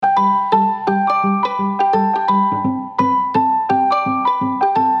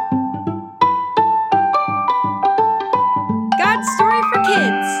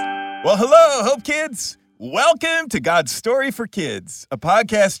Welcome to God's Story for Kids, a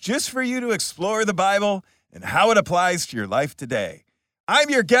podcast just for you to explore the Bible and how it applies to your life today. I'm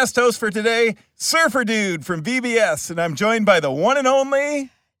your guest host for today, Surfer Dude from VBS, and I'm joined by the one and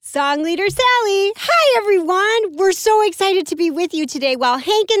only... Song Leader Sally. Hi, everyone. We're so excited to be with you today while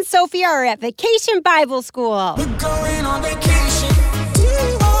Hank and Sophia are at Vacation Bible School. We're going on vacation. Do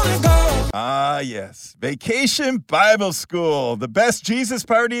you want to go? Ah, yes. Vacation Bible School, the best Jesus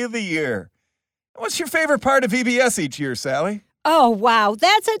party of the year. What's your favorite part of VBS each year, Sally? Oh, wow.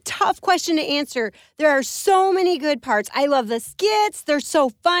 That's a tough question to answer. There are so many good parts. I love the skits. They're so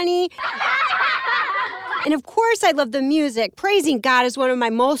funny. And of course, I love the music. Praising God is one of my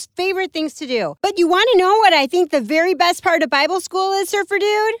most favorite things to do. But you want to know what I think the very best part of Bible school is, Surfer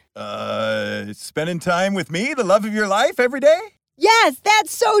Dude? Spending time with me, the love of your life, every day? Yes,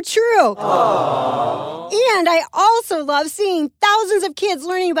 that's so true. Aww. And I also love seeing thousands of kids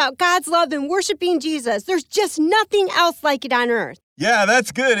learning about God's love and worshiping Jesus. There's just nothing else like it on earth. Yeah,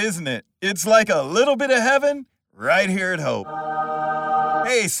 that's good, isn't it? It's like a little bit of heaven right here at Hope.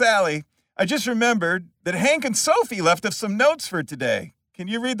 Hey, Sally, I just remembered that Hank and Sophie left us some notes for today. Can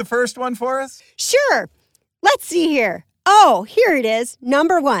you read the first one for us? Sure. Let's see here. Oh, here it is.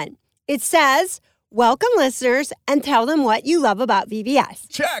 Number 1. It says... Welcome, listeners, and tell them what you love about VBS.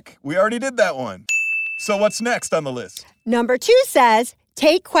 Check. We already did that one. So what's next on the list? Number 2 says,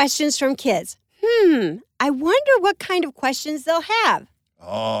 take questions from kids. I wonder what kind of questions they'll have.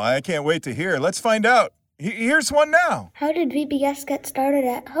 Oh, I can't wait to hear. Let's find out. Here's one now. How did VBS get started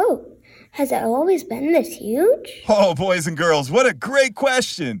at Hope? Has it always been this huge? Oh, boys and girls, what a great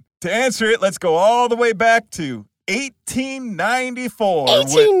question. To answer it, let's go all the way back to 1894.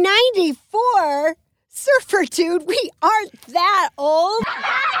 1894? Surfer Dude, we aren't that old.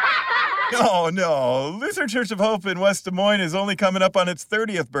 No. Lutheran Church of Hope in West Des Moines is only coming up on its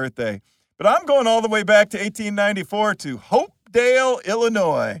 30th birthday. But I'm going all the way back to 1894 to Hopedale,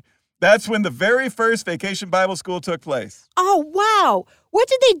 Illinois. That's when the very first Vacation Bible School took place. Oh, wow. What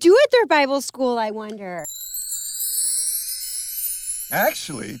did they do at their Bible school, I wonder?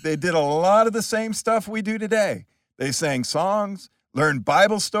 Actually, they did a lot of the same stuff we do today. They sang songs, learned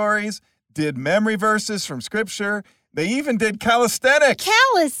Bible stories, did memory verses from Scripture. They even did calisthenics.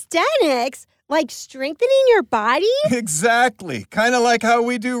 Calisthenics? Like strengthening your body? Exactly. Kind of like how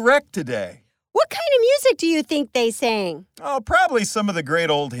we do rec today. What kind of music do you think they sang? Oh, probably some of the great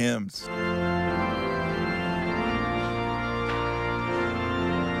old hymns.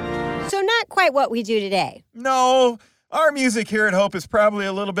 So not quite what we do today. No, our music here at Hope is probably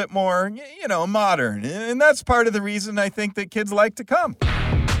a little bit more, modern. And that's part of the reason I think that kids like to come.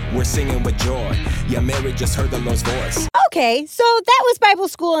 We're singing with joy. Yeah, Mary just heard the Lord's voice. Okay, so that was Bible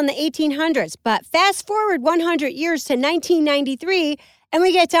school in the 1800s. But fast forward 100 years to 1993, and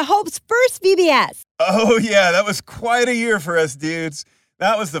we get to Hope's first VBS. Oh, yeah, that was quite a year for us dudes.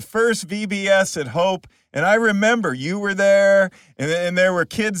 That was the first VBS at Hope. And I remember you were there, and there were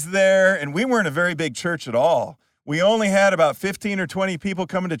kids there, and we weren't a very big church at all. We only had about 15 or 20 people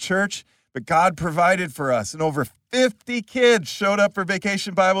coming to church, but God provided for us, and over 50 kids showed up for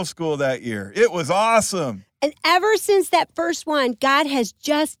Vacation Bible School that year. It was awesome. And ever since that first one, God has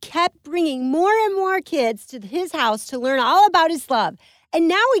just kept bringing more and more kids to his house to learn all about his love. And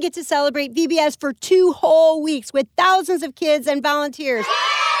now we get to celebrate VBS for 2 whole weeks with thousands of kids and volunteers.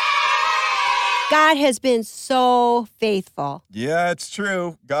 God has been so faithful. Yeah, it's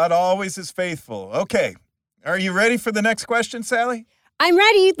true. God always is faithful. Okay, are you ready for the next question, Sally? I'm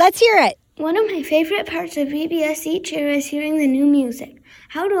ready. Let's hear it. One of my favorite parts of VBS each year is hearing the new music.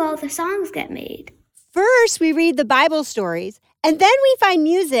 How do all the songs get made? First, we read the Bible stories, and then we find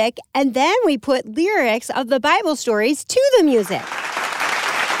music, and then we put lyrics of the Bible stories to the music.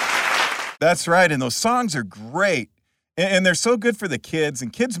 That's right, and those songs are great. And they're so good for the kids,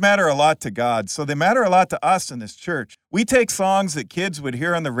 and kids matter a lot to God, so they matter a lot to us in this church. We take songs that kids would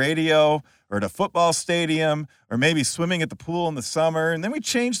hear on the radio or at a football stadium or maybe swimming at the pool in the summer, and then we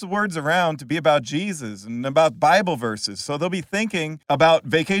change the words around to be about Jesus and about Bible verses. So they'll be thinking about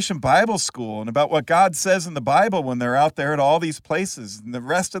Vacation Bible School and about what God says in the Bible when they're out there at all these places and the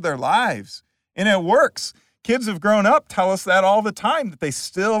rest of their lives. And it works. Kids who've grown up tell us that all the time, that they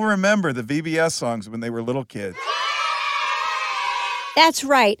still remember the VBS songs when they were little kids. That's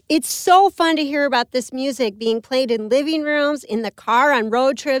right. It's so fun to hear about this music being played in living rooms, in the car, on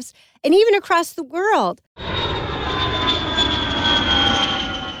road trips, and even across the world.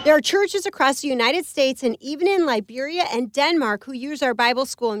 There are churches across the United States and even in Liberia and Denmark who use our Bible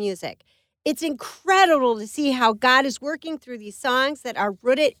school music. It's incredible to see how God is working through these songs that are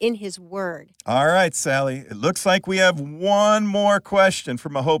rooted in His Word. All right, Sally. It looks like we have one more question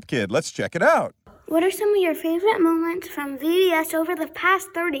from a Hope kid. Let's check it out. What are some of your favorite moments from VBS over the past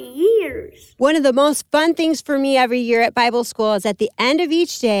 30 years? One of the most fun things for me every year at Bible school is at the end of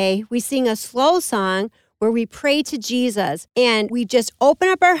each day, we sing a slow song where we pray to Jesus, and we just open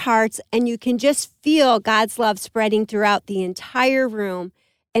up our hearts, and you can just feel God's love spreading throughout the entire room,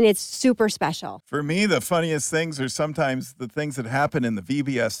 and it's super special. For me, the funniest things are sometimes the things that happen in the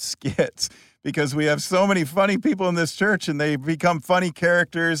VBS skits, because we have so many funny people in this church and they become funny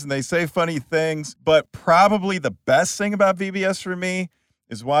characters and they say funny things. But probably the best thing about VBS for me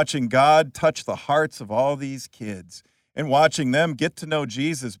is watching God touch the hearts of all these kids and watching them get to know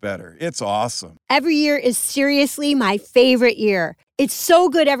Jesus better. It's awesome. Every year is seriously my favorite year. It's so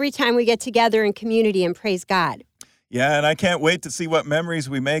good every time we get together in community and praise God. Yeah, and I can't wait to see what memories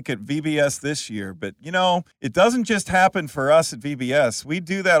we make at VBS this year. But, it doesn't just happen for us at VBS. We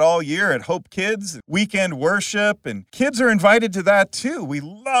do that all year at Hope Kids, weekend worship, and kids are invited to that too. We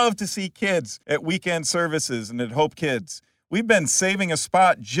love to see kids at weekend services and at Hope Kids. We've been saving a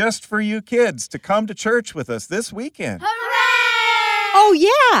spot just for you kids to come to church with us this weekend. Hooray! Oh,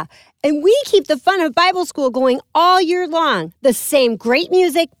 yeah. And we keep the fun of Bible school going all year long. The same great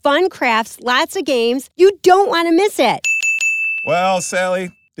music, fun crafts, lots of games. You don't want to miss it. Well,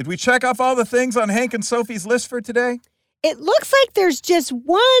 Sally, did we check off all the things on Hank and Sophie's list for today? It looks like there's just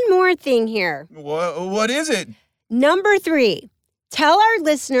one more thing here. What is it? Number 3, tell our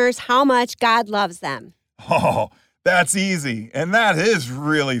listeners how much God loves them. Oh, that's easy, and that is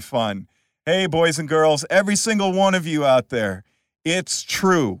really fun. Hey, boys and girls, every single one of you out there, it's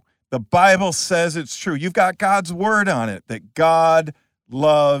true. The Bible says it's true. You've got God's word on it, that God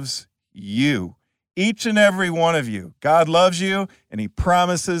loves you. Each and every one of you. God loves you, and he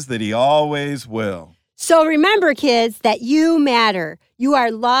promises that he always will. So remember, kids, that you matter. You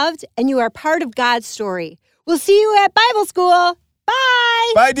are loved, and you are part of God's story. We'll see you at Bible school.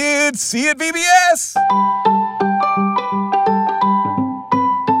 Bye! Bye, dudes. See you at VBS.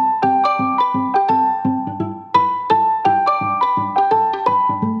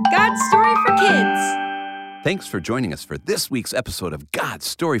 God's Story for Kids. Thanks for joining us for this week's episode of God's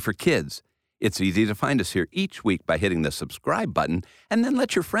Story for Kids. It's easy to find us here each week by hitting the subscribe button and then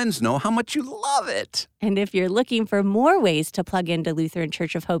let your friends know how much you love it. And if you're looking for more ways to plug into Lutheran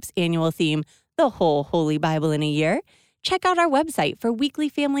Church of Hope's annual theme, the whole Holy Bible in a Year, check out our website for weekly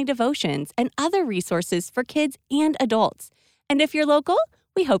family devotions and other resources for kids and adults. And if you're local,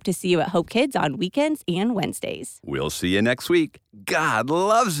 we hope to see you at Hope Kids on weekends and Wednesdays. We'll see you next week. God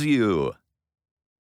loves you.